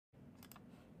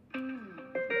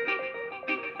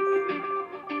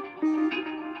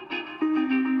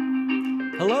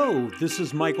Hello, this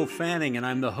is Michael Fanning, and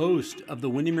I'm the host of the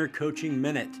Windermere Coaching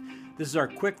Minute. This is our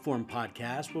quick form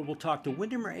podcast where we'll talk to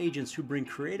Windermere agents who bring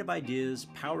creative ideas,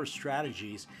 power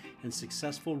strategies, and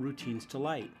successful routines to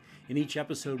light. In each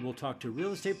episode, we'll talk to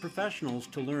real estate professionals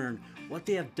to learn what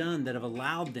they have done that have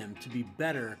allowed them to be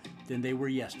better than they were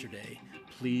yesterday.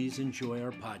 Please enjoy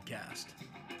our podcast.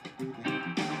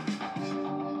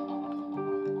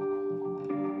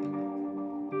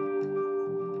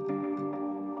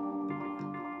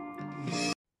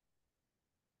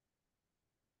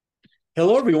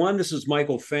 Hello, everyone. This is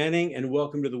Michael Fanning, and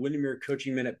welcome to the Windermere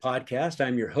Coaching Minute podcast.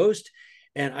 I'm your host,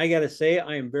 and I got to say,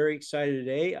 I am very excited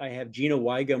today. I have Gina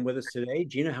Weigum with us today.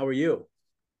 Gina, how are you?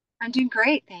 I'm doing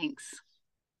great, thanks.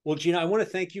 Well, Gina, I want to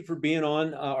thank you for being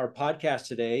on our podcast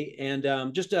today.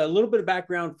 And just a little bit of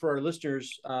background for our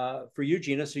listeners, for you,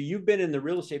 Gina. So you've been in the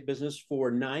real estate business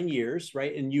for 9 years,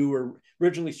 right? And you were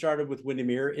originally started with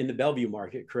Windermere in the Bellevue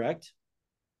market, correct?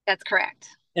 That's correct.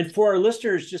 And for our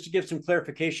listeners, just to give some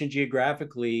clarification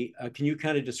geographically, can you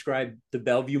kind of describe the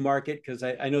Bellevue market? Because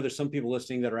I know there's some people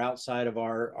listening that are outside of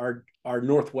our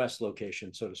Northwest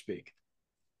location, so to speak.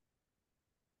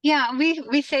 Yeah,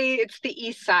 we say it's the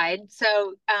east side.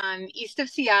 So east of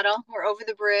Seattle, we're over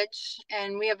the bridge,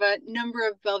 and we have a number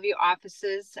of Bellevue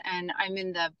offices, and I'm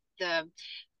in the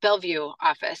Bellevue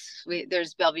office.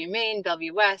 There's Bellevue Main,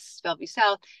 Bellevue West, Bellevue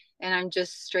South, and I'm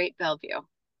just straight Bellevue.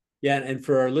 Yeah, and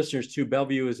for our listeners too,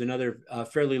 Bellevue is another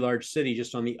fairly large city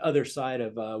just on the other side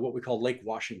of what we call Lake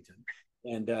Washington,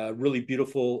 and really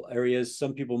beautiful areas.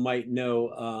 Some people might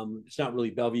know it's not really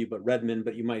Bellevue, but Redmond,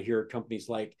 but you might hear companies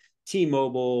like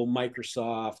T-Mobile,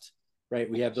 Microsoft, right?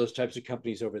 We have those types of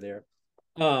companies over there.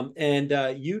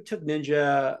 You took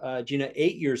Ninja, Gina,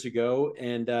 8 years ago,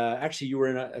 and actually you were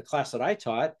in a class that I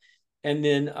taught. And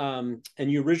then,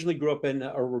 and you originally grew up in,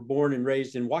 or were born and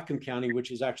raised in Whatcom County,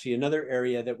 which is actually another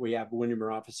area that we have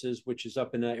Windermere offices, which is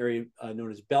up in an area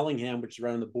known as Bellingham, which is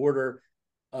right on the border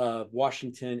of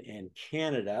Washington and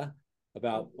Canada.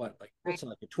 About what's it,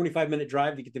 like a 25-minute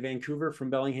drive to get to Vancouver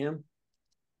from Bellingham?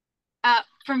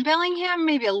 From Bellingham,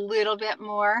 maybe a little bit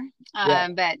more,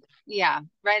 but yeah,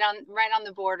 right on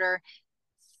the border.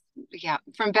 Yeah,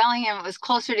 from Bellingham, it was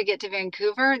closer to get to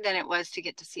Vancouver than it was to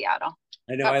get to Seattle.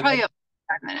 I know. Probably 5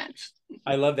 minutes.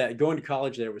 I love that. Going to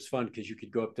college there was fun because you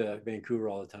could go up to Vancouver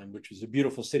all the time, which was a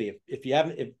beautiful city. If you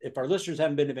haven't, if our listeners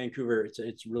haven't been to Vancouver,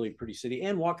 it's really a pretty city,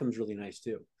 and Whatcom's really nice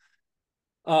too.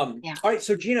 All right,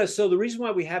 so Gina, so the reason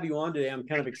why we have you on today, I'm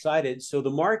kind of excited. So the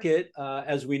market,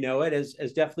 as we know it, has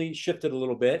definitely shifted a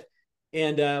little bit,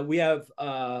 and we have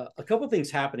a couple of things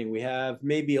happening. We have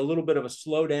maybe a little bit of a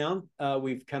slowdown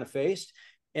we've kind of faced,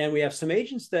 and we have some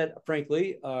agents that,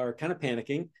 frankly, are kind of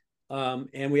panicking.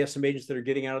 And we have some agents that are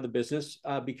getting out of the business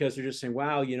because they're just saying,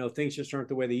 wow, things just aren't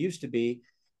the way they used to be.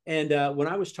 And when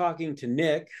I was talking to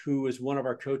Nick, who is one of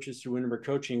our coaches through Windermere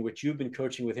Coaching, which you've been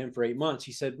coaching with him for 8 months,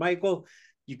 he said, Michael,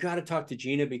 you got to talk to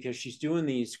Gina because she's doing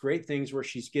these great things where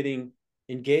she's getting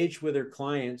engaged with her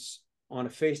clients on a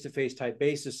face-to-face type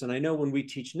basis. And I know when we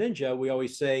teach Ninja, we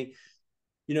always say,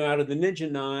 out of the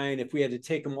Ninja 9, if we had to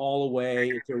take them all away,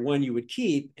 is there one you would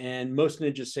keep? And most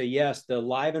ninjas say yes. The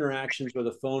live interactions or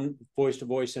the phone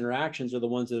voice-to-voice interactions are the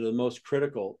ones that are the most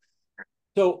critical.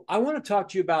 So I want to talk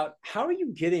to you about how are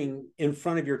you getting in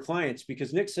front of your clients?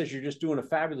 Because Nick says you're just doing a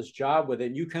fabulous job with it.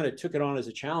 And you kind of took it on as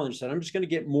a challenge, said, I'm just going to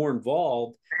get more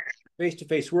involved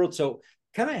face-to-face world. So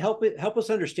kind of help us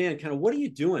understand kind of what are you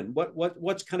doing?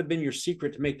 What's kind of been your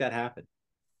secret to make that happen?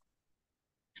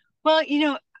 Well,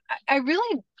 I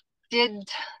really did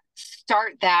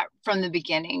start that from the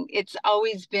beginning. It's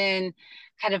always been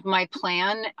kind of my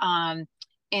plan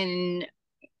in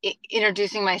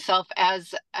introducing myself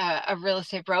as a real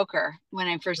estate broker when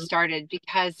I first started,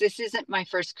 because this isn't my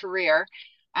first career.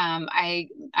 I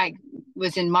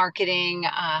was in marketing,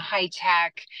 high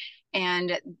tech,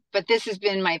 but this has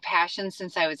been my passion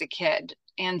since I was a kid.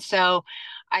 And so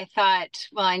I thought,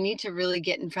 well, I need to really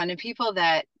get in front of people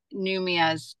that knew me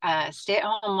as a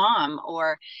stay-at-home mom,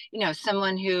 or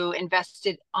someone who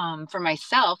invested for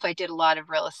myself. I did a lot of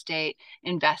real estate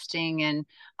investing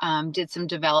and did some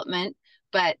development,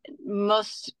 but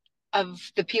most of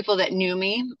the people that knew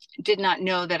me did not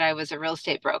know that I was a real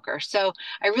estate broker. So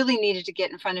I really needed to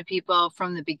get in front of people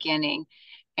from the beginning.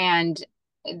 And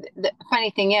the funny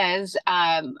thing is,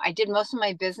 I did most of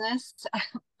my business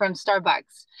from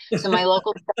Starbucks. So my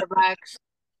local Starbucks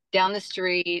down the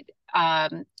street,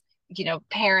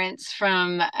 parents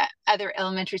from other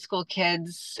elementary school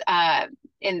kids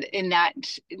in that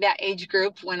age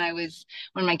group when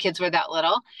my kids were that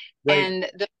little. Right. And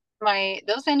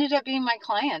those ended up being my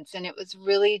clients. And it was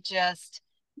really just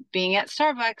being at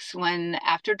Starbucks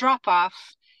after drop off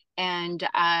and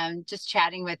just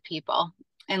chatting with people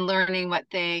and learning what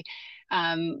they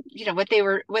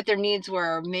what their needs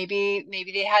were. Maybe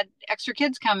they had extra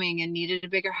kids coming and needed a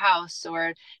bigger house,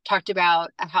 or talked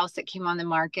about a house that came on the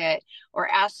market, or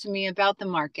asked me about the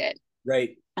market.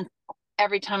 Right. And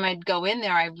every time I'd go in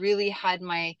there, I really had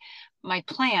my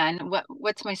plan.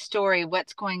 What's my story?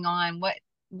 What's going on?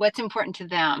 What's important to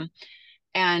them?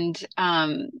 And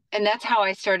that's how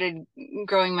I started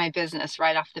growing my business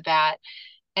right off the bat.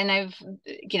 And I've,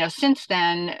 since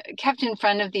then kept in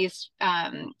front of these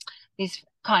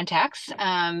contacts,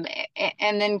 and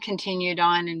then continued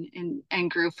on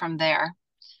and grew from there.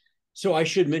 So I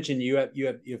should mention you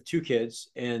have two kids,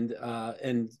 and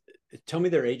tell me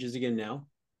their ages again now.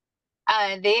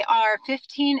 They are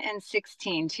 15 and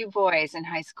 16, two boys in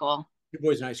high school. Your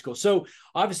boys in high school. So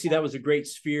obviously that was a great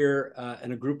sphere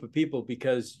and a group of people,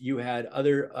 because you had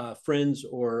other friends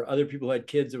or other people who had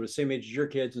kids that were the same age as your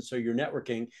kids. And so you're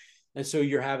networking. And so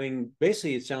you're having,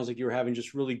 basically, it sounds like you were having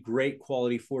just really great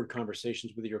quality forward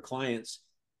conversations with your clients.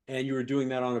 And you were doing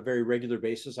that on a very regular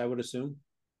basis, I would assume.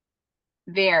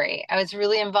 Very. I was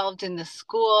really involved in the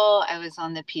school. I was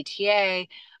on the PTA.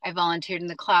 I volunteered in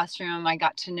the classroom. I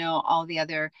got to know all the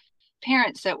other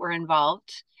parents that were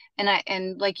involved.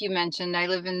 And like you mentioned, I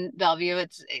live in Bellevue.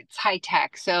 It's high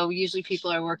tech. So usually people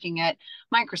are working at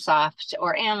Microsoft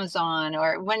or Amazon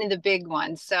or one of the big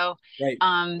ones. So Right.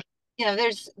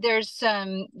 there's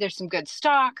some good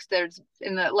stocks. There's,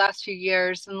 in the last few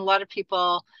years, and a lot of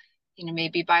people,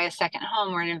 maybe buy a second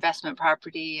home or an investment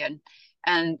property, and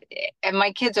and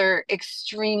my kids are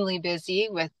extremely busy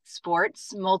with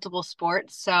sports, multiple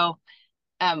sports. So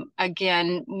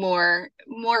again, more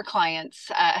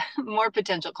clients, more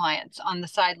potential clients on the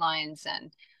sidelines.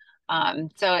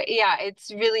 And so yeah,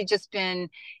 it's really just been,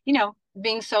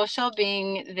 being social,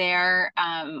 being there.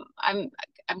 I'm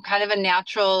kind of a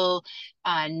natural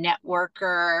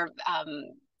networker, um,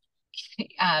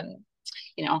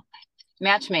 you know,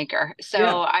 matchmaker. So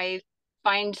Yeah. I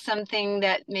find something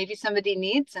that maybe somebody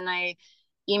needs, and I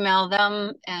email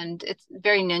them, and it's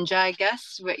very ninja, I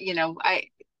guess.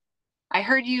 I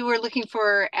heard you were looking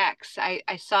for X. I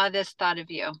saw this, thought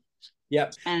of you. Yeah.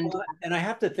 And And I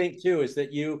have to think too, is that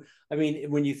I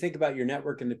mean, when you think about your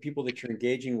network and the people that you're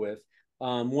engaging with,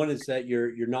 one is that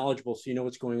you're knowledgeable, so you know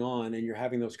what's going on, and you're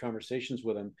having those conversations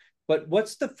with them. But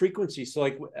what's the frequency? So,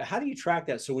 like, how do you track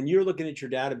that? So when you're looking at your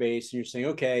database and you're saying,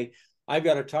 okay, I've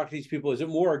got to talk to these people, is it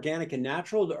more organic and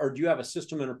natural, or do you have a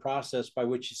system and a process by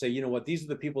which you say, you know what, these are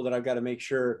the people that I've got to make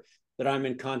sure that I'm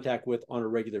in contact with on a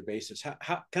regular basis?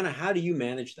 How do you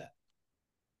manage that?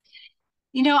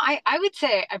 I would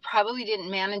say I probably didn't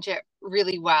manage it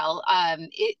really well.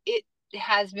 It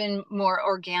has been more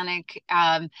organic,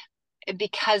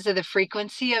 because of the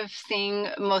frequency of seeing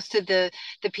most of the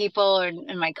people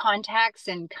and my contacts,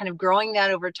 and kind of growing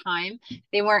that over time.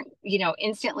 They weren't,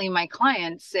 instantly my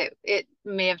clients. It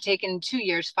may have taken 2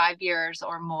 years, 5 years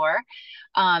or more.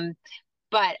 Um,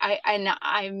 but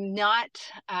I'm not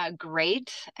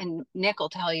great, and Nick will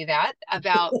tell you that,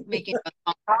 about making those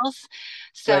phone calls.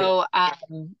 Right. So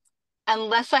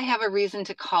unless I have a reason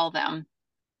to call them.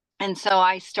 And so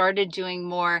I started doing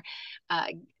more uh,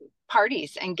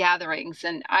 parties and gatherings.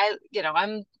 And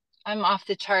I'm off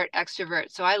the chart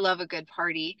extrovert, so I love a good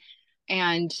party.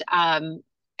 And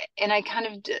I kind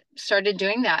of started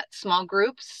doing that, small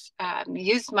groups,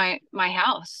 used my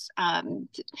house, and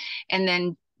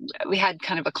then we had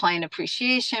kind of a client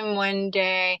appreciation one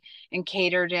day, and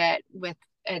catered it with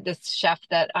this chef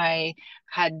that I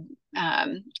had,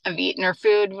 have eaten her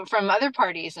food from other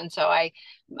parties. And so I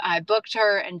booked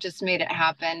her and just made it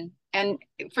happen. And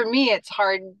for me, it's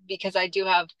hard because I do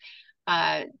have,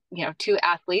 two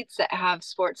athletes that have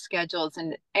sports schedules,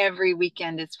 and every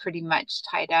weekend is pretty much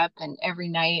tied up, and every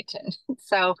night. And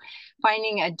so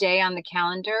finding a day on the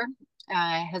calendar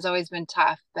has always been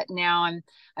tough, but now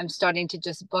I'm starting to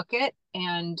just book it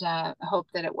and hope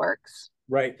that it works.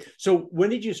 Right. So when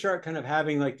did you start kind of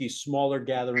having like these smaller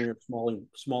gathering or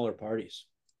smaller parties?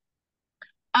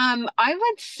 I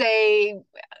would say,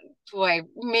 boy,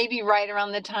 maybe right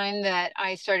around the time that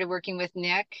I started working with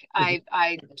Nick,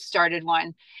 I started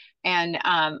one. And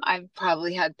I've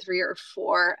probably had 3 or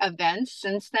 4 events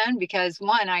since then, because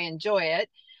one, I enjoy it,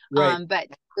 Right. but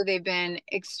they've been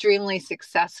extremely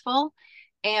successful.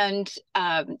 And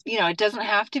it doesn't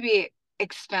have to be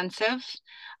expensive.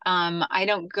 I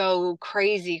don't go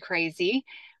crazy.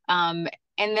 And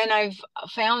then I've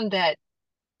found that,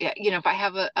 if I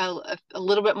have a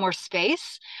little bit more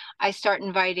space, I start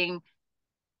inviting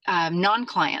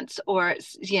non-clients, or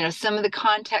some of the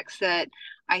contexts that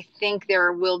I think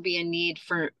there will be a need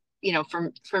for,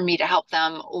 for me to help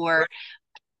them, or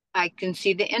I can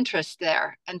see the interest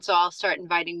there. And so I'll start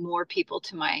inviting more people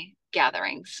to my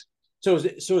gatherings. So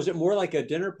is it more like a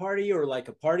dinner party or like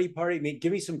a party? I mean,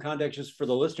 give me some context just for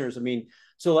the listeners. I mean,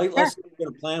 so like Sure. let's say we're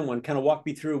gonna plan one, kind of walk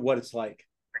me through what it's like.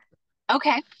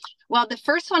 Okay. Well, the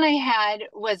first one I had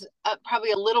was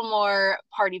probably a little more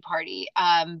party.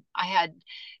 I had,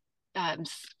 um,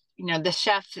 the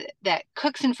chef that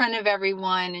cooks in front of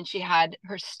everyone, and she had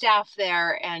her staff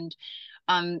there. And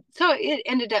so it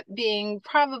ended up being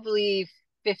probably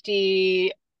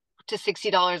 50 to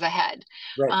 $60 a head.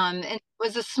 Right. And it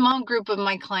was a small group of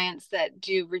my clients that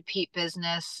do repeat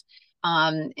business,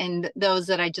 and those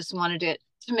that I just wanted to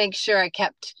make sure I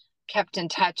kept in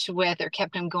touch with or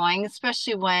kept them going,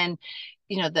 especially when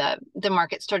the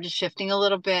market started shifting a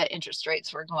little bit, interest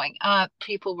rates were going up,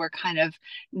 people were kind of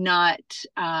not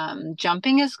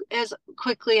jumping as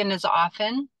quickly and as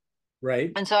often.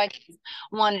 Right. And so I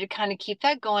wanted to kind of keep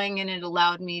that going, and it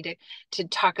allowed me to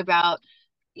talk about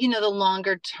the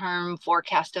longer term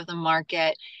forecast of the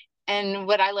market. And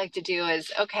what I like to do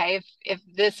is, okay, if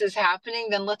this is happening,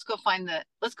 then let's go find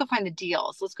the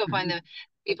deals. Let's go find the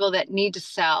people that need to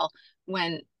sell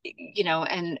when,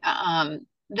 and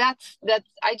that's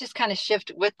I just kind of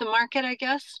shift with the market, I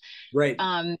guess. Right.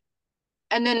 Um,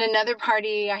 and then another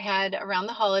party I had around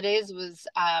the holidays was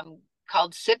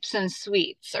called Sips and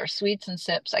Sweets, or Sweets and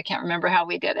Sips. I can't remember how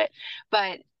we did it,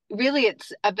 but really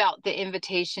it's about the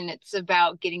invitation. It's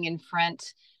about getting in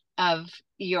front of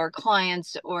your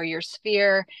clients or your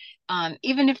sphere.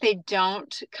 Even if they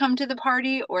don't come to the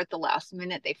party, or at the last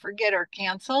minute they forget or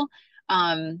cancel,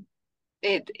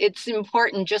 it's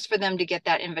important just for them to get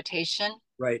that invitation.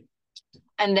 Right.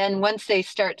 And then once they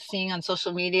start seeing on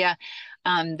social media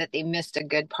that they missed a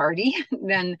good party,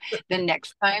 then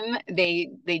next time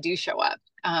they do show up.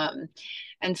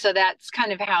 And so that's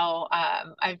kind of how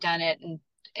I've done it.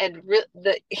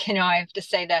 I have to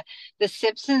say that the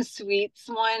Sips and Sweets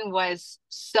one was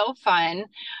so fun.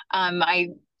 I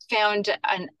found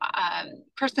a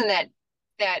person that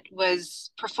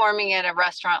was performing at a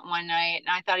restaurant one night, and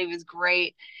I thought he was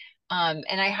great. And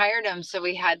I hired him. So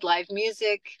we had live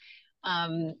music.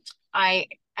 I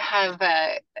have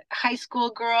a high school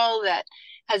girl that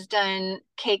has done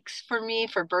cakes for me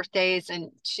for birthdays,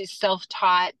 and she's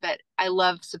self-taught, but I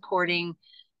love supporting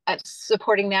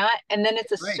that. And then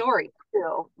it's a Right. story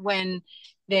too when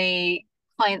they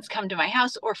clients come to my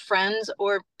house, or friends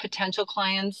or potential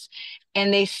clients,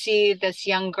 and they see this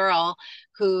young girl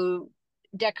who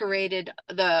decorated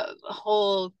the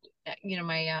whole,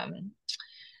 my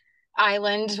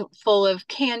island full of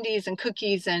candies and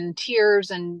cookies and tiers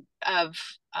and of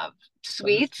Of the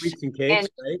sweets. sweets and cakes, And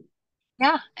right?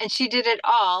 yeah, and she did it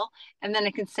all. And then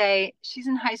I can say she's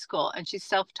in high school and she's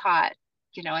self-taught,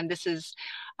 and this is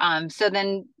so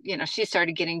then, she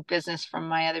started getting business from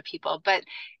my other people, but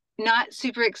not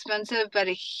super expensive, but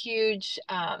a huge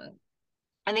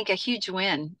I think a huge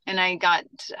win. And I got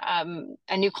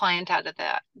a new client out of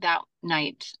that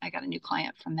night. I got a new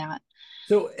client from that.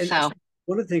 So, and So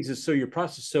one of the things is, so your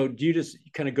process, so do you just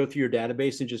kind of go through your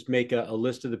database and just make a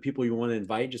list of the people you want to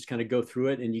invite, just kind of go through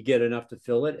it and you get enough to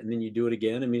fill it and then you do it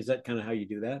again? I mean, is that kind of how you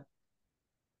do that?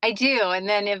 I do. And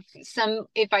then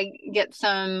if I get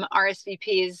some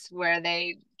RSVPs where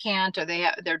they can't, or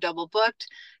they're double booked,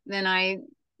 then I,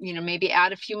 maybe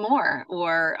add a few more,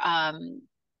 or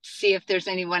see if there's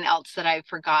anyone else that I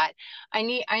forgot.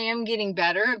 I am getting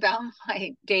better about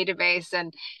my database,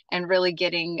 and really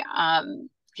getting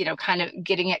kind of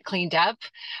getting it cleaned up,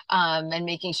 and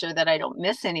making sure that I don't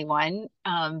miss anyone.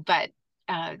 But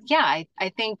yeah, I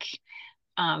think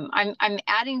I'm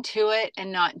adding to it,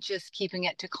 and not just keeping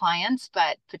it to clients,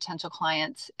 but potential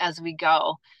clients as we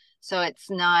go. So it's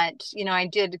not, I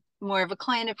did more of a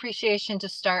client appreciation to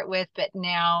start with, but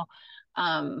now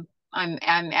I'm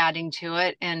adding to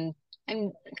it, and a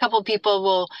couple of people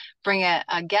will bring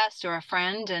a guest or a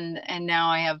friend, and now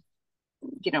I have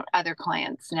other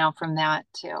clients now from that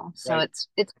too. So Right.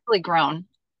 it's really grown.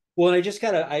 Well, and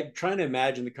I'm trying to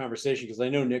imagine the conversation because I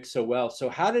know Nick so well. So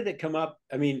how did it come up?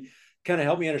 I mean, kind of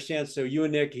help me understand. So you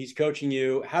and Nick, he's coaching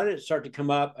you. How did it start to come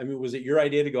up? I mean, was it your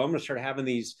idea to go, I'm going to start having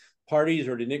these parties,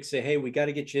 or did Nick say, hey, we got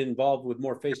to get you involved with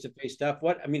more face-to-face stuff?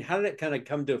 I mean, how did it kind of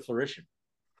come to fruition?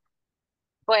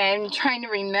 Boy, I'm trying to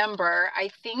remember. I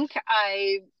think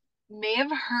I may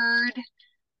have heard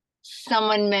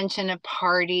someone mention a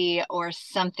party or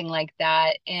something like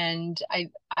that, and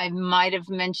I might have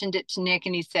mentioned it to Nick,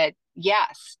 and he said,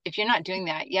 yes, if you're not doing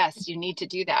that, yes, you need to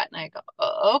do that. And I go,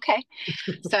 oh, okay.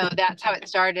 So that's how it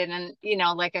started. And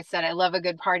like I said, I love a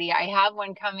good party. I have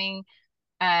one coming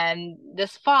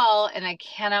this fall, and I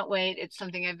cannot wait. It's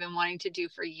something I've been wanting to do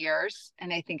for years,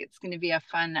 and I think it's going to be a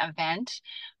fun event.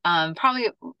 Probably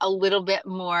a little bit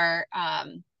more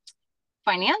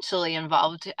financially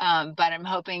involved, but I'm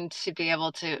hoping to be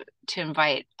able to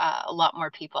invite a lot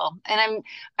more people. And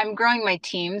I'm growing my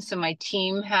team, so my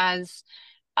team has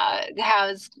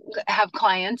have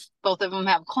clients. Both of them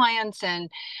have clients, and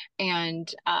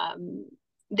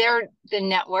they're the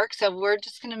network. So we're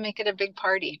just going to make it a big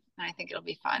party, and I think it'll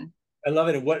be fun. I love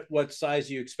it. And what size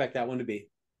do you expect that one to be?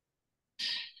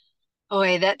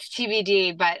 Oh, that's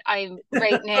TBD. But I'm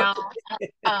right now.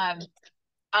 um,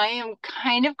 I am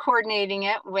kind of coordinating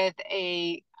it with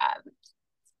a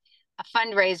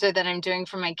fundraiser that I'm doing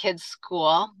for my kids'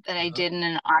 school that I did in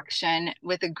an auction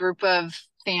with a group of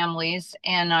families,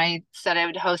 and I said I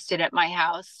would host it at my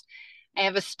house. I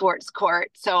have a sports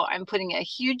court, so I'm putting a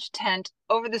huge tent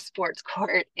over the sports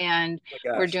court, and Oh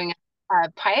my we're gosh. doing a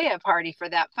paella party for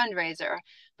that fundraiser.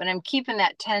 But I'm keeping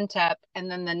that tent up, and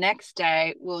then the next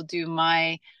day we'll do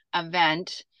my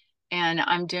event, and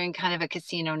I'm doing kind of a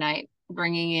casino night,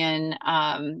 bringing in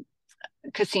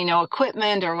casino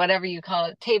equipment or whatever you call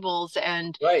it, tables,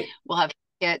 and Right. we'll have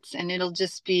tickets, and it'll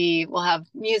just be, we'll have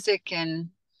music and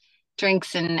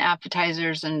drinks and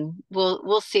appetizers, and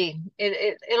we'll see.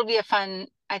 It'll be a fun,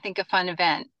 I think, a fun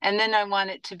event. And then I want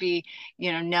it to be,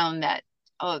 known that,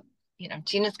 oh,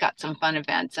 Gina's got some fun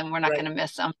events and we're not Right. going to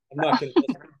miss them. I'm not going to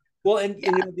miss it. Well, and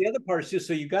Yeah. the other part is too,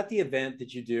 so you got the event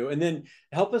that you do, and then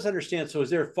help us understand. So is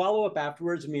there a follow-up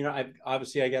afterwards? I mean, I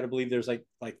got to believe there's like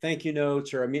thank you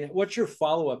notes, or I mean, what's your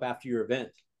follow-up after your event?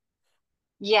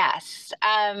 Yes,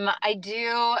 I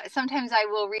do. Sometimes I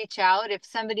will reach out if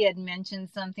somebody had mentioned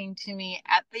something to me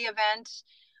at the event,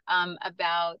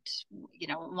 about,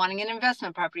 wanting an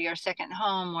investment property or second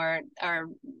home, or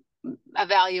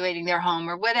evaluating their home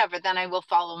or whatever. Then I will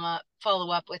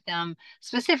follow up with them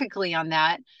specifically on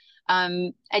that.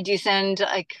 I do send,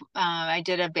 like, I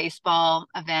did a baseball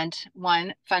event,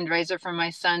 one fundraiser for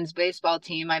my son's baseball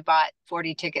team. I bought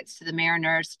 40 tickets to the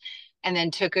Mariners, and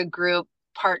then took a group,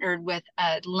 partnered with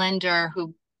a lender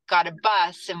who got a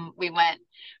bus, and we went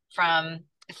from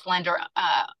this lender,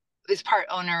 is part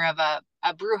owner of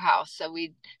a brew house. So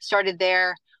we started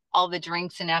there. All the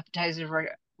drinks and appetizers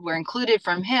were included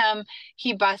from him.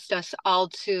 He bused us all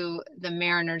to the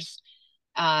Mariners.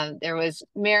 There was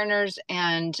Mariners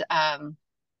and,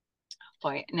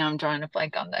 boy, now I'm drawing a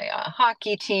blank on the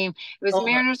hockey team. It was Oh,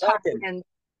 Mariners hockey Kraken. and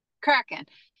Kraken.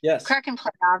 Yes. Kraken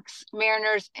playoffs,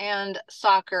 Mariners and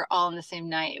soccer all in the same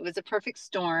night. It was a perfect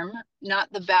storm,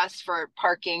 not the best for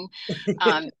parking,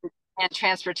 and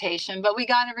transportation, but we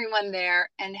got everyone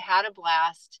there and had a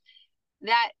blast.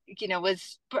 That,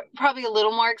 was probably a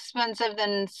little more expensive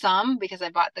than some because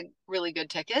I bought the really good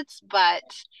tickets, but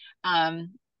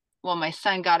um, well, my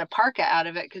son got a parka out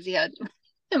of it because he had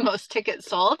the most tickets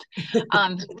sold,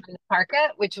 the parka,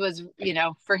 which was,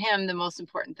 for him, the most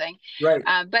important thing. Right.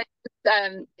 But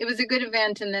it was a good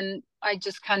event. And then I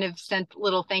just kind of sent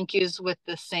little thank yous with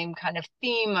the same kind of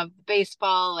theme of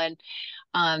baseball. And,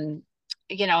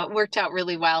 it worked out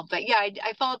really well. But yeah,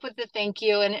 I follow up with the thank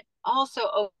you. And it also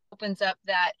opens up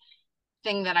that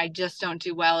thing that I just don't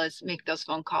do well, is make those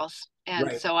phone calls. And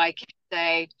Right. so I can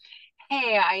say,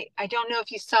 hey, I don't know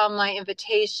if you saw my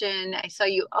invitation. I saw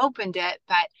you opened it,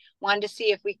 but wanted to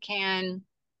see if we can,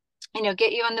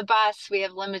 get you on the bus. We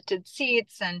have limited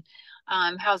seats, and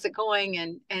how's it going?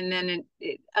 And then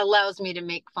it allows me to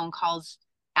make phone calls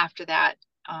after that.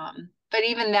 But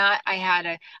even that, I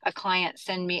had a client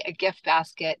send me a gift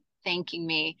basket thanking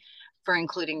me for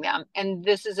including them. And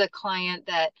this is a client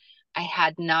that I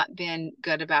had not been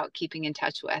good about keeping in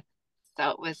touch with.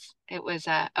 So it was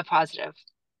a positive.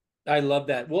 I love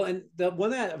that. Well, and the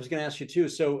one that I was going to ask you too.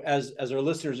 So as our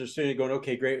listeners are sitting going,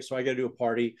 okay, great. So I got to do a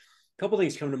party. A couple of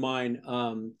things come to mind.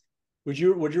 Would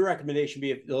your recommendation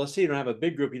be, if let's say you don't have a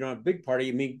big group, you don't have a big party?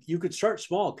 I mean, you could start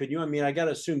small, could you? I mean, I got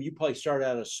to assume you probably started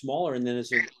out as smaller, and then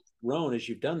as it's grown as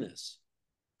you've done this.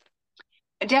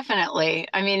 Definitely.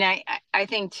 I mean, I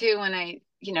think too, when I,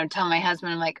 tell my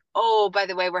husband, I'm like, oh, by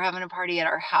the way, we're having a party at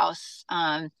our house,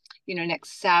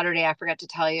 next Saturday. I forgot to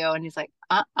tell you. And he's like,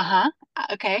 uh-huh.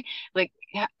 Okay. Like,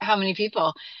 how many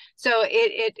people? So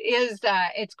it is,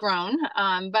 it's grown.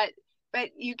 But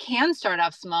you can start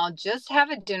off small. Just have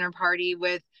a dinner party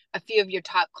with a few of your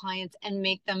top clients and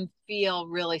make them feel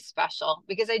really special,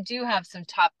 because I do have some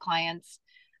top clients.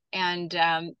 And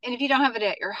if you don't have it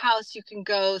at your house, you can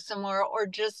go somewhere, or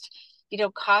just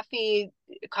coffee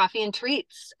and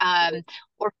treats,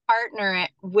 or partner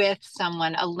it with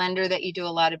someone, a lender that you do a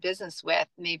lot of business with.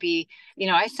 Maybe,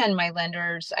 I send my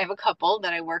lenders, I have a couple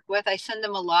that I work with, I send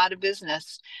them a lot of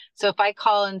business. So if I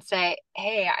call and say,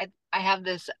 hey, I have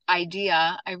this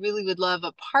idea, I really would love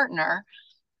a partner.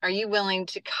 Are you willing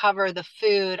to cover the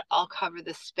food? I'll cover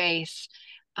the space,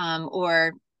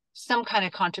 or some kind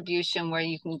of contribution where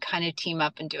you can kind of team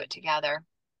up and do it together.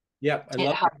 Yeah, I It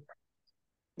love helps.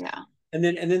 it. Yeah. And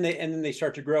then they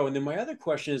start to grow. And then my other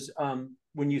question is,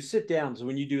 when you sit down, so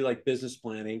when you do like business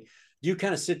planning, do you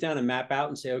kind of sit down and map out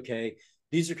and say, okay,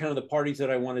 these are kind of the parties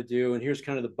that I want to do, and here's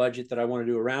kind of the budget that I want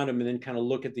to do around them, and then kind of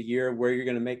look at the year where you're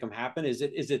going to make them happen? Is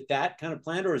it that kind of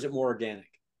planned, or is it more organic?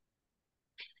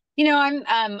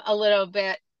 I'm a little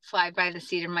bit fly by the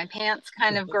seat of my pants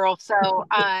kind of girl. So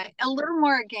a little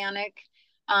more organic.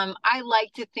 I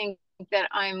like to think that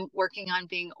I'm working on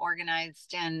being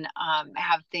organized and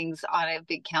have things on a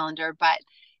big calendar, but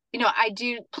I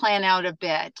do plan out a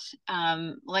bit.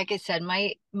 Like I said,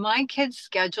 my kids'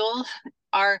 schedules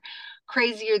are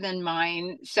crazier than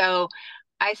mine. So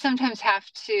I sometimes have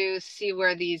to see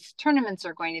where these tournaments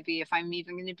are going to be, if I'm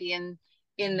even going to be in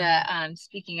the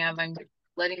speaking of, I'm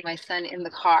letting my son in the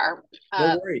car.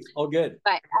 No worries, all good.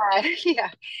 But yeah.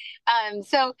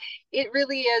 So it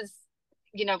really is,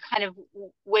 kind of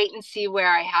wait and see where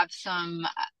I have some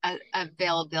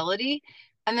availability.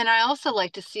 And then I also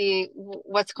like to see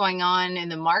what's going on in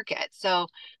the market. So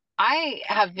I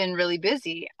have been really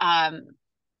busy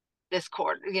this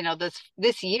quarter,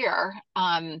 this year.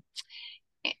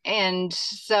 And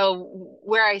so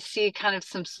where I see kind of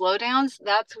some slowdowns,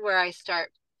 that's where I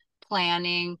start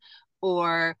planning,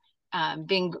 or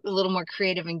being a little more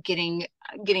creative and getting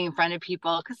in front of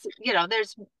people, because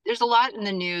there's a lot in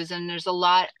the news, and there's a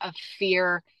lot of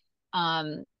fear,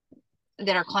 um,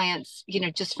 that our clients,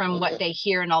 just from what they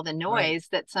hear and all the Right. noise,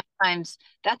 that sometimes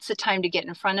that's the time to get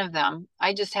in front of them.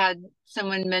 I just had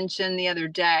someone mention the other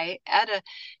day at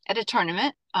a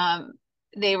tournament,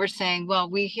 they were saying, well,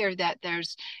 we hear that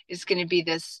is going to be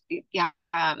this, yeah,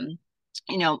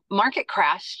 market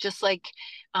crash, just like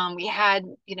we had,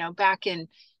 back in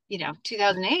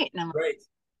 2008. And I'm like, Right.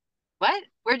 what?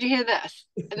 Where'd you hear this?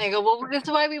 And they go, well, this is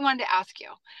why we wanted to ask you.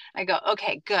 I go,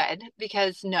 okay, good,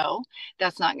 because no,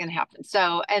 that's not going to happen.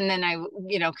 So, and then I,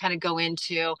 kind of go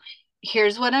into,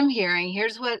 here's what I'm hearing.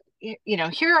 Here's what,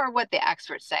 here are what the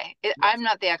experts say. I'm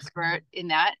not the expert in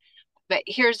that, but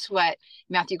here's what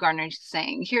Matthew Gardner is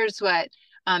saying. Here's what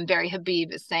Barry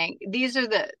Habib is saying. These are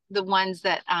the ones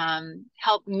that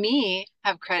help me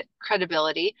have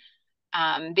credibility,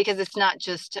 because it's not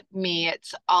just me,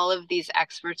 it's all of these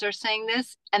experts are saying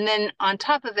this. And then on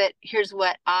top of it, here's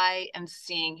what I am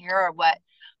seeing. Here are what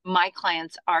my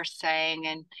clients are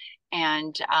saying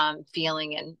and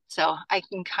feeling. And so I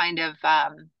can kind of,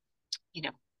 you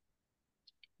know,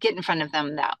 get in front of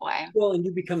them that way. Well, and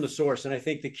you become the source. And I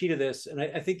think the key to this, and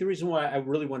I think the reason why I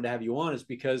really wanted to have you on is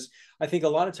because I think a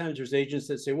lot of times there's agents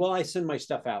that say, well, I send my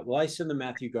stuff out. Well, I send the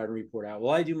Matthew Gardner report out.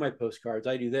 Well, I do my postcards.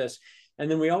 I do this. And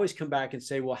then we always come back and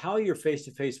say, well, how are your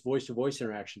face-to-face, voice-to-voice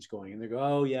interactions going? And they go,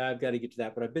 oh, yeah, I've got to get to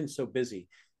that, but I've been so busy.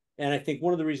 And I think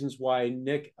one of the reasons why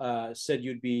Nick said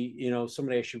you'd be,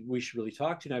 somebody we should really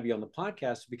talk to and have you on the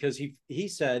podcast, because he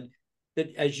said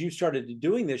that as you started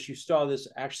doing this, you saw this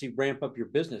actually ramp up your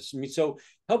business. I mean, so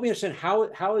help me understand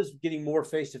how is getting more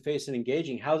face to face and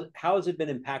engaging? How has it been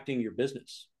impacting your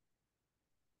business?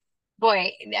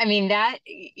 Boy, I mean that,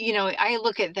 I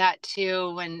look at that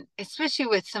too, when especially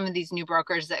with some of these new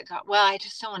brokers that go, well, I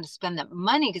just don't want to spend that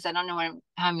money because I don't know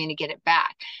how I'm going to get it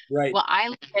back. Right. Well, I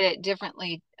look at it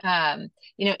differently. It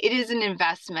is an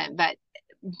investment, but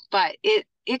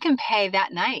it can pay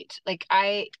that night. Like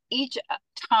each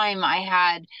time I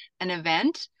had an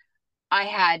event, I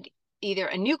had either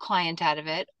a new client out of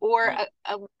it, or Right.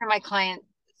 one of my clients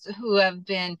who have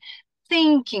been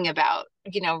thinking about,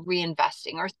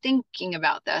 reinvesting or thinking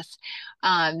about this.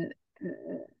 Um,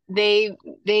 they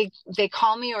they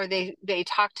call me, or they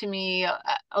talk to me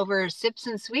over sips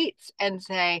and sweets and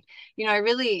say, I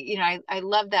really, I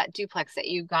love that duplex that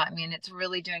you got me, and it's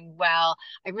really doing well.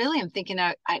 I really am thinking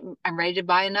I'm ready to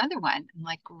buy another one. I'm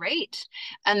like, great.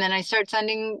 And then I start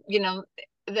sending,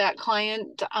 that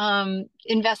client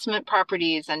investment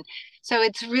properties. And so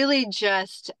it's really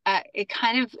just it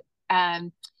kind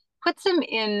of puts them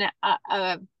in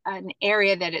an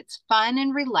area that it's fun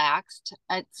and relaxed.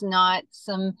 It's not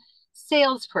some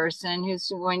salesperson who's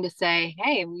going to say,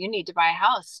 hey, you need to buy a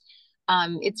house.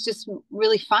 It's just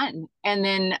really fun. And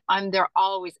then they're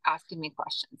always asking me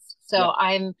questions. Yeah. So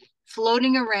I'm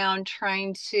floating around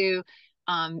trying to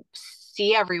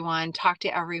see everyone, talk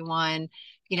to everyone,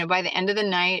 by the end of the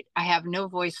night, I have no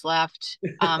voice left.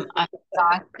 I'm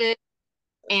exhausted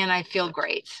and I feel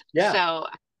great. Yeah. So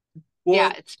yeah,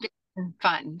 Well, it's been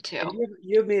fun too. and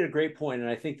you've made a great point, and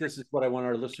I think this is what I want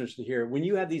our listeners to hear. When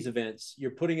you have these events,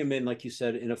 you're putting them in, like you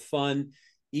said, in a fun,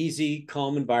 easy,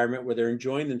 calm environment where they're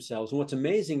enjoying themselves. And what's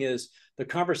amazing is the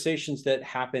conversations that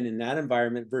happen in that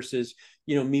environment versus,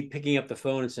 me picking up the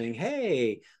phone and saying,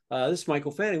 "Hey, this is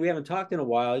Michael Fanning. We haven't talked in a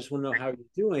while. I just want to know how you're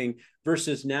doing."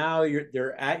 Versus now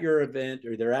they're at your event,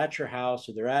 or they're at your house,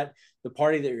 or they're at the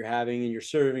party that you're having, and you're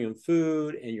serving them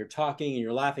food, and you're talking, and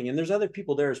you're laughing, and there's other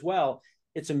people there as well.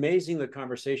 It's amazing the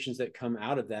conversations that come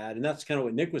out of that. And that's kind of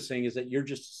what Nick was saying, is that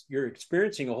you're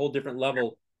experiencing a whole different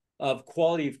level of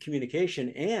quality of communication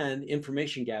and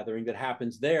information gathering that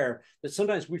happens there that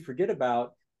sometimes we forget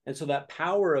about. And so that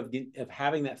power of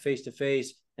having that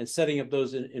face-to-face and setting up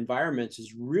those environments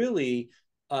is really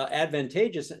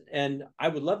advantageous. And I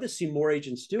would love to see more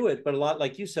agents do it. But a lot,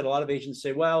 like you said, a lot of agents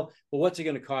say, well, what's it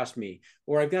going to cost me?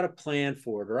 Or I've got a plan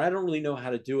for it, or I don't really know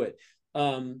how to do it.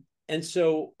 And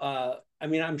so,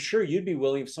 I'm sure you'd be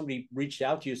willing if somebody reached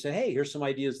out to you and said, "Hey, here's some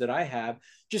ideas that I have.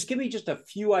 Just give me just a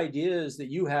few ideas that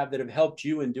you have that have helped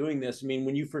you in doing this."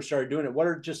 When you first started doing it, what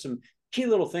are just some key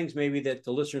little things maybe that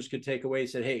the listeners could take away and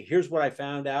said, "Hey, here's what I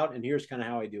found out, and here's kind of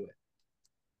how I do it."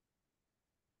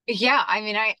 Yeah,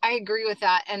 I agree with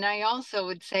that. And I also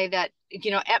would say that,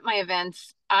 at my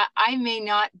events, I'm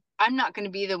not going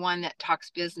to be the one that talks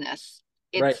business.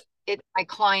 Right. It's my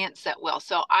clients that will.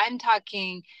 So I'm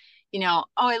talking, oh,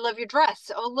 I love your dress.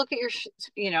 Oh, look at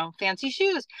your, fancy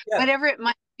shoes, Yeah. whatever it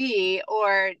might be.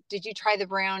 Or did you try the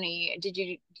brownie? Did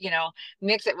you,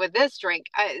 mix it with this drink?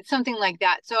 Something like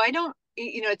that. So I don't,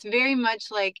 it's very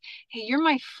much like, hey, you're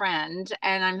my friend,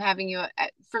 and I'm having you,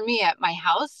 for me, at my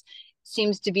house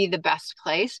seems to be the best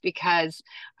place because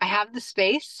I have the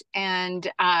space, and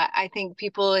I think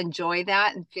people enjoy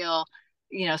that and feel,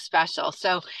 special.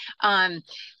 So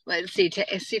let's see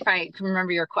to see if I can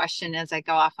remember your question as I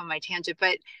go off on my tangent.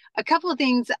 But a couple of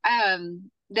things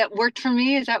that worked for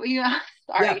me. Is that what you asked?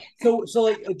 Yeah. Sorry. So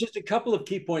like just a couple of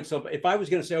key points. So if I was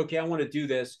going to say, okay, I want to do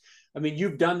this,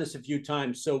 you've done this a few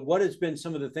times. So what has been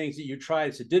some of the things that you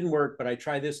tried? It didn't work, but I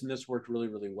tried this and this worked really,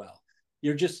 really well.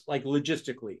 You're just like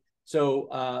logistically. So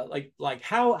like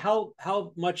how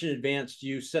much in advance do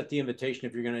you set the invitation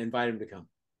if you're going to invite them to come?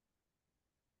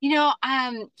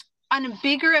 On a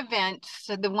bigger event,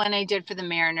 so the one I did for the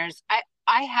Mariners,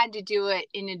 I had to do it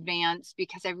in advance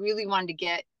because I really wanted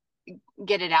to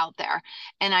get it out there.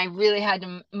 And I really had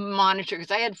to monitor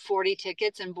because I had 40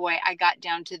 tickets, and boy, I got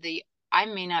down to I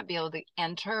may not be able to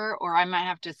enter, or I might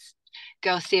have to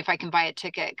go see if I can buy a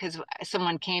ticket because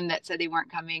someone came that said they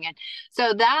weren't coming. And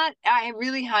so that I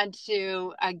really had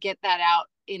to get that out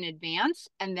in advance,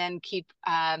 and then keep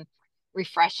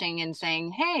refreshing and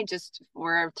saying, hey, just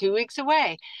we're 2 weeks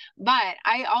away. But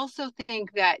I also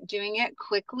think that doing it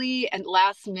quickly and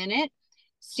last minute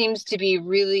seems to be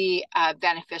really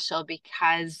beneficial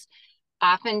because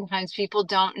oftentimes people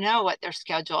don't know what their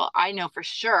schedule. I know for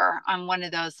sure I'm one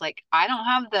of those, like, I don't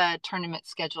have the tournament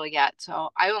schedule yet. So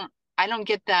I don't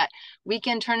get that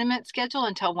weekend tournament schedule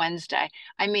until Wednesday.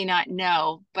 I may not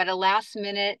know, but a last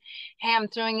minute, hey, I'm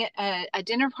throwing a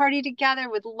dinner party together.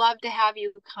 Would love to have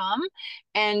you come.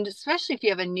 And especially if you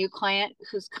have a new client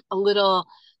who's a little,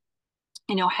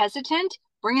 hesitant,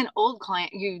 bring an old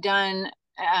client you've done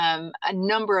a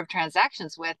number of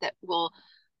transactions with that will,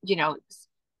 you know,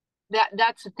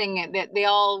 that's the thing that they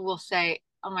all will say,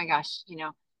 oh my gosh,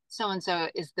 so and so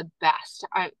is the best.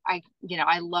 I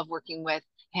love working with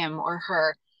him or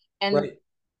her. And Right.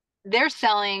 they're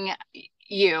selling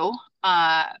you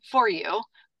for you,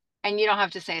 and you don't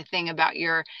have to say a thing about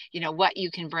your, what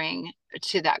you can bring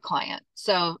to that client.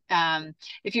 So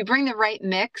if you bring the right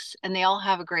mix and they all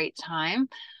have a great time,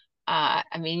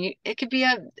 it could be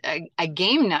a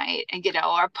game night, and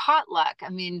or a potluck.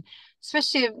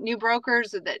 Especially if new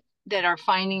brokers that are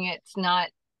finding it's not,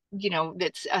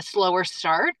 it's a slower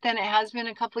start than it has been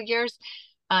a couple of years.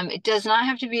 It does not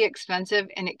have to be expensive,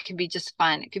 and it could be just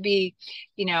fun. It could be,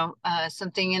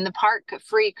 something in the park, a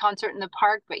free concert in the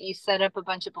park, but you set up a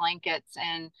bunch of blankets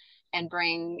and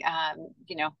bring,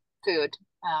 food,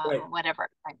 Right. whatever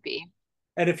it might be.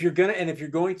 And if you're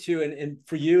going to, and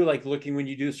for you, like looking when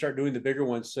you do start doing the bigger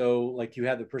ones, so like you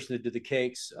have the person that did the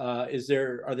cakes, are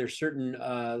there certain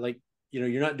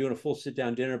you're not doing a full sit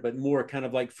down dinner, but more kind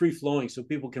of like free flowing, so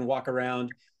people can walk around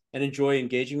and enjoy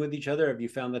engaging with each other? Have you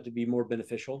found that to be more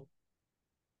beneficial?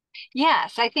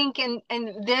 Yes, I think, and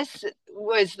this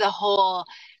was the whole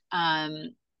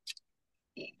um,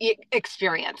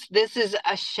 experience. This is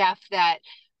a chef that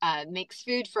makes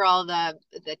food for all the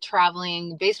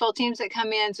traveling baseball teams that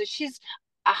come in. So she's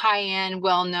a high-end,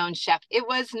 well-known chef. It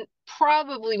was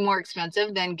probably more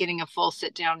expensive than getting a full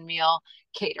sit-down meal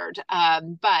catered,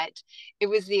 but it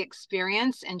was the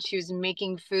experience, and she was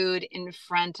making food in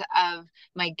front of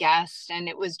my guests, and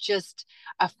it was just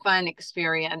a fun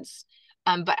experience.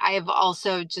 But I have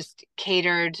also just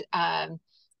catered, from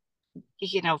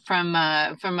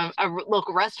a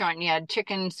local restaurant. And you had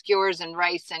chicken skewers and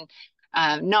rice and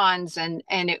naans,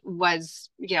 and it was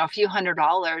a few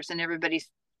 $100s, and everybody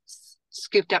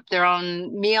scooped up their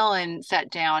own meal and sat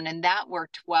down, and that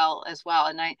worked well as well.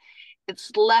 And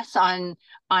it's less on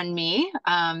me,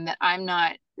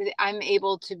 that I'm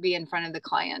able to be in front of the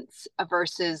clients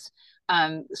versus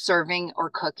serving or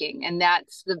cooking, and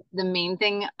that's the main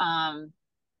thing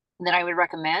that I would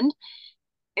recommend.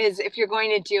 Is if you're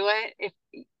going to do it, if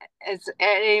as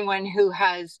anyone who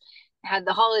has had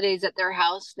the holidays at their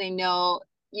house, they know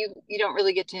you don't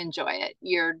really get to enjoy it.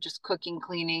 You're just cooking,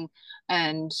 cleaning,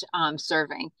 and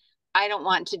serving. I don't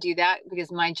want to do that, because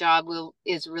my job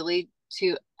is really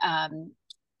to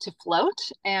float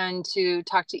and to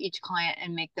talk to each client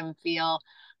and make them feel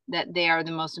that they are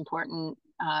the most important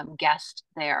guest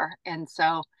there. And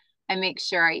so I make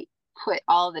sure I put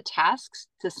all the tasks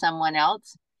to someone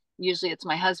else. Usually it's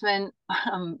my husband,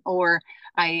 or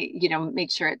I,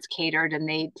 make sure it's catered and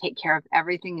they take care of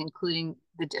everything, including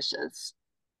the dishes.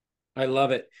 I love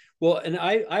it. Well, and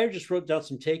I just wrote down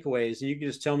some takeaways, and you can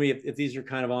just tell me if these are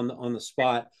kind of on the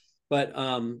spot. But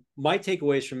my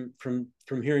takeaways from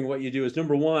hearing what you do is,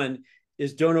 number one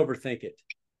is don't overthink it.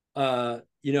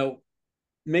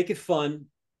 Make it fun.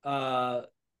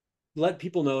 Let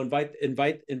people know.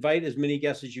 Invite as many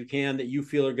guests as you can that you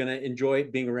feel are going to enjoy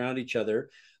being around each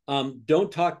other.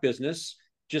 Don't talk business.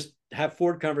 Just have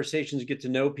forward conversations, get to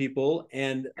know people,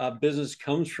 and business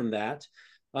comes from that.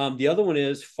 The other one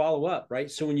is follow up,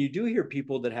 right? So when you do hear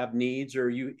people that have needs, or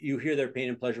you hear their pain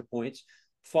and pleasure points,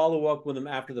 follow up with them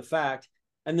after the fact.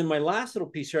 And then my last little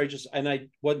piece here, I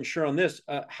wasn't sure on this.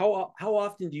 How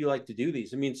often do you like to do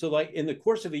these? I mean, so like in the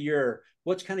course of a year,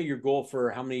 what's kind of your goal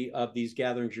for how many of these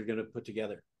gatherings you're going to put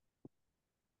together?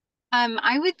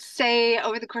 I would say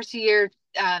over the course of a year,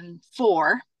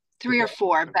 four, three Okay. or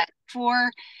four, but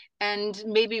four, and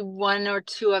maybe one or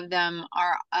two of them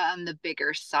are on the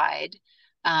bigger side.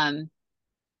 Um,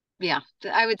 yeah,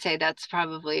 I would say that's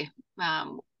probably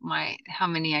my how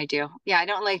many I do. Yeah, I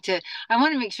don't like to. I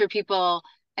want to make sure people,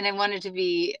 and I want it to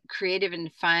be creative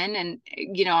and fun, and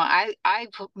I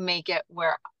make it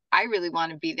where I really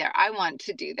want to be there. I want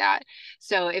to do that.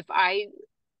 So if I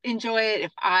enjoy it,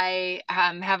 if I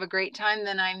have a great time,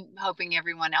 then I'm hoping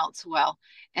everyone else will.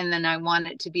 And then I want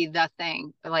it to be the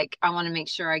thing. Like I want to make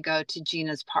sure I go to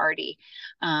Gina's party.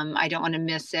 I don't want to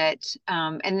miss it.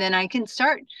 And then I can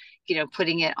start,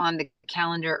 putting it on the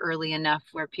calendar early enough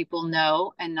where people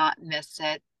know and not miss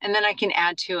it. And then I can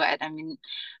add to it. I mean,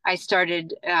 I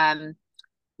started,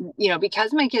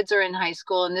 because my kids are in high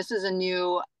school, and this is a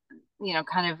new,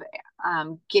 kind of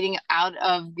getting out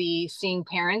of the seeing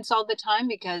parents all the time,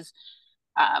 because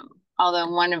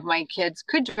although one of my kids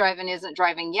could drive and isn't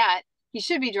driving yet, he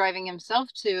should be driving himself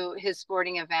to his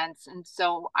sporting events. And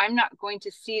so I'm not going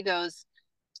to see those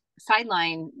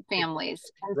sideline families.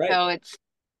 And Right. so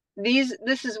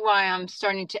this is why I'm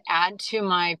starting to add to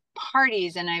my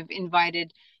parties, and I've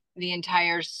invited the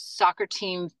entire soccer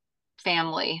team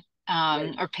family,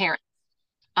 Right. or parents,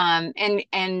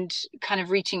 and kind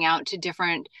of reaching out to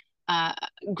different uh,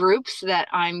 groups that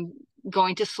I'm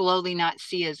going to slowly not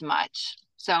see as much.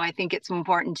 So I think it's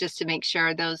important just to make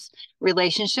sure those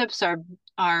relationships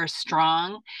are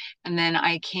strong, and then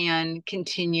I can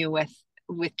continue with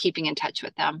keeping in touch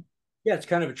with them. Yeah, it's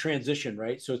kind of a transition,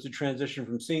 right? So it's a transition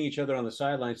from seeing each other on the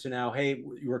sidelines to now, hey,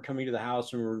 we're coming to the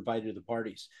house and we're invited to the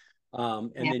parties,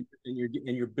 and Yeah. then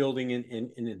you're building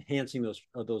and enhancing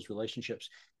those relationships.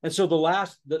 And so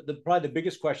the probably the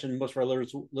biggest question most of our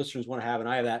listeners want to have, and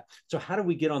I have that. So how do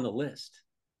we get on the list?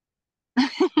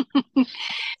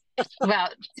 Well,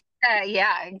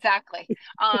 yeah, exactly.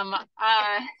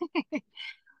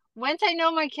 Once I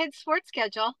know my kid's sports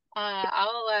schedule,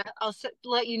 I'll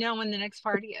let you know when the next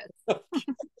party is.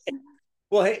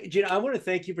 Well, hey, Gina, I want to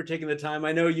thank you for taking the time.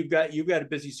 I know you've got a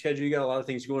busy schedule, you got a lot of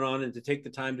things going on, and to take the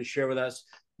time to share with us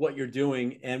what you're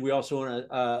doing. And we also want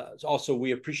to also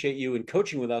we appreciate you in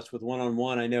coaching with us with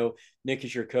one-on-one. I know Nick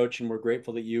is your coach, and we're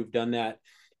grateful that you've done that.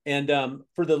 And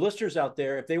for the listeners out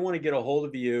there, if they want to get a hold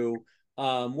of you,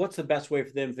 what's the best way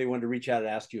for them if they want to reach out and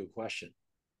ask you a question?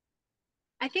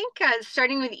 I think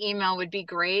starting with email would be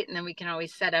great, and then we can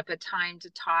always set up a time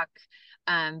to talk.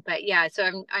 But yeah,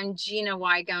 so I'm Gina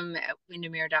Weigum at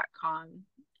windermere.com.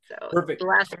 So Perfect. the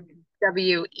last name is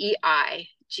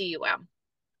Weigum.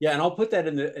 Yeah, and I'll put that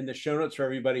in the show notes for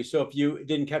everybody. So if you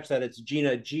didn't catch that, it's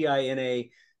Gina, GinaWeigum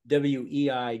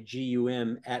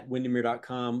at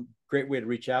windermere.com. Great way to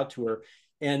reach out to her.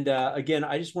 And again,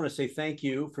 I just want to say thank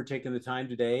you for taking the time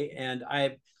today. And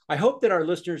I hope that our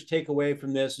listeners take away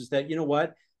from this is that, you know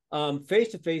what,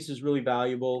 face-to-face is really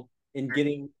valuable in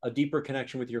getting a deeper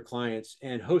connection with your clients,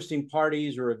 and hosting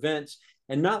parties or events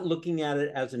and not looking at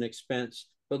it as an expense,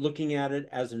 but looking at it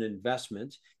as an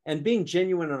investment and being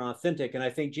genuine and authentic. And I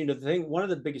think, Gina, one of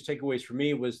the biggest takeaways for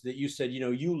me was that you said, you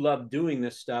know, you love doing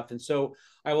this stuff. And so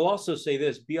I will also say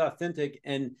this: be authentic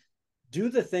and do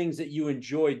the things that you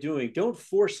enjoy doing. Don't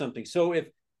force something. So if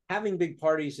having big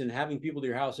parties and having people to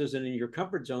your house isn't in your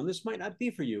comfort zone, this might not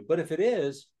be for you. But if it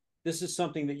is, this is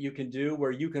something that you can do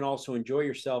where you can also enjoy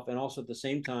yourself and also at the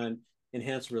same time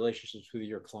enhance relationships with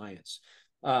your clients.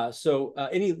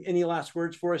 Any last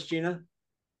words for us, Gina?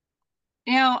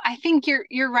 You know, I think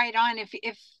you're right on.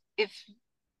 If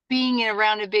being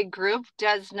around a big group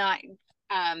does not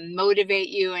motivate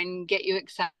you and get you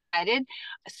excited,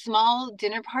 small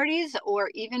dinner parties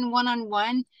or even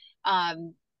one-on-one,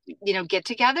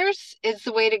 get-togethers is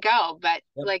the way to go. But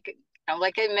Yep.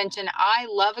 like I mentioned, I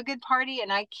love a good party,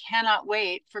 and I cannot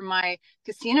wait for my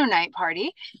casino night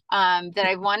party that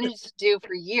I've wanted to do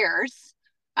for years.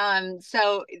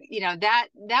 So that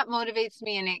motivates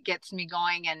me and it gets me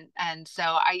going, and so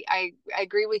I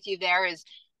agree with you. There is,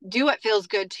 do what feels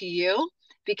good to you,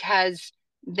 because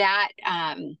that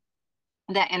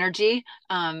energy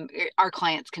our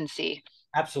clients can see.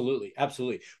 Absolutely,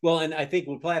 absolutely. Well, and I think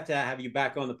we'll probably have to have you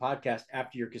back on the podcast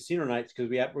after your casino nights, because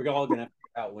we're all going to have to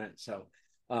figure out when. So,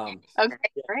 Okay,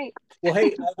 yeah. great. Well,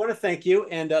 hey, I want to thank you,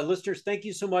 and listeners, thank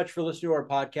you so much for listening to our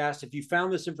podcast. If you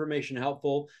found this information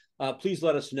helpful, please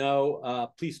let us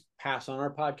know. Please pass on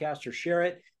our podcast or share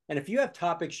it. And if you have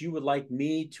topics you would like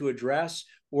me to address,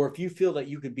 or if you feel that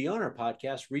you could be on our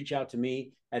podcast, reach out to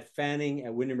me at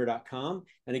fanning@windermere.com.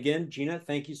 And again, Gina,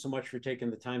 thank you so much for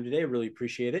taking the time today. I really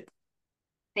appreciate it.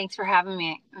 Thanks for having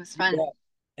me. It was fun. Yeah.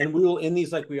 And we will end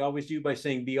these like we always do by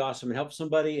saying, be awesome and help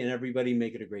somebody, and everybody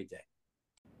make it a great day.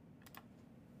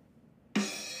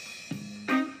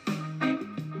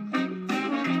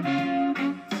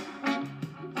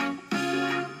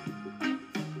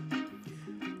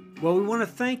 Well, we want to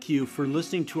thank you for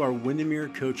listening to our Windermere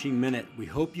Coaching Minute. We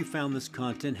hope you found this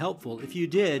content helpful. If you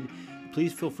did,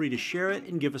 please feel free to share it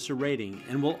and give us a rating.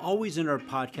 And we'll always end our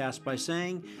podcast by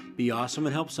saying, be awesome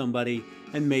and help somebody,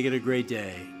 and make it a great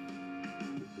day.